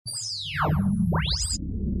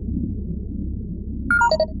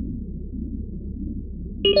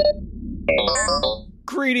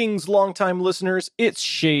Greetings, longtime listeners. It's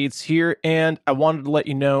Shades here, and I wanted to let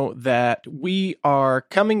you know that we are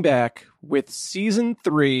coming back with Season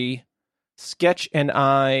 3. Sketch and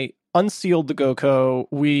I unsealed the GoCo.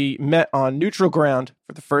 We met on neutral ground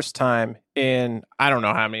for the first time in I don't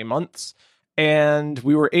know how many months, and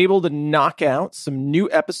we were able to knock out some new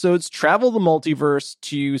episodes, travel the multiverse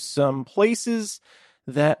to some places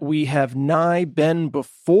that we have nigh been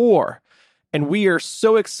before. And we are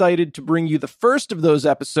so excited to bring you the first of those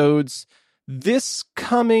episodes this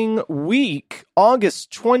coming week,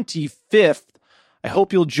 August 25th. I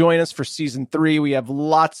hope you'll join us for Season 3. We have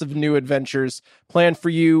lots of new adventures planned for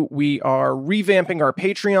you. We are revamping our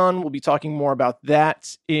Patreon. We'll be talking more about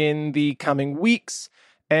that in the coming weeks.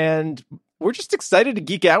 And we're just excited to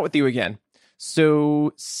geek out with you again.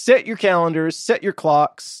 So set your calendars, set your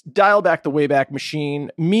clocks, dial back the Wayback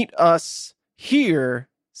Machine. Meet us here.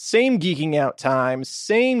 Same Geeking Out time,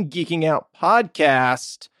 same Geeking Out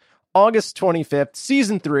podcast, August 25th,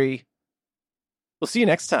 Season 3. We'll see you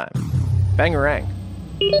next time. Bangarang.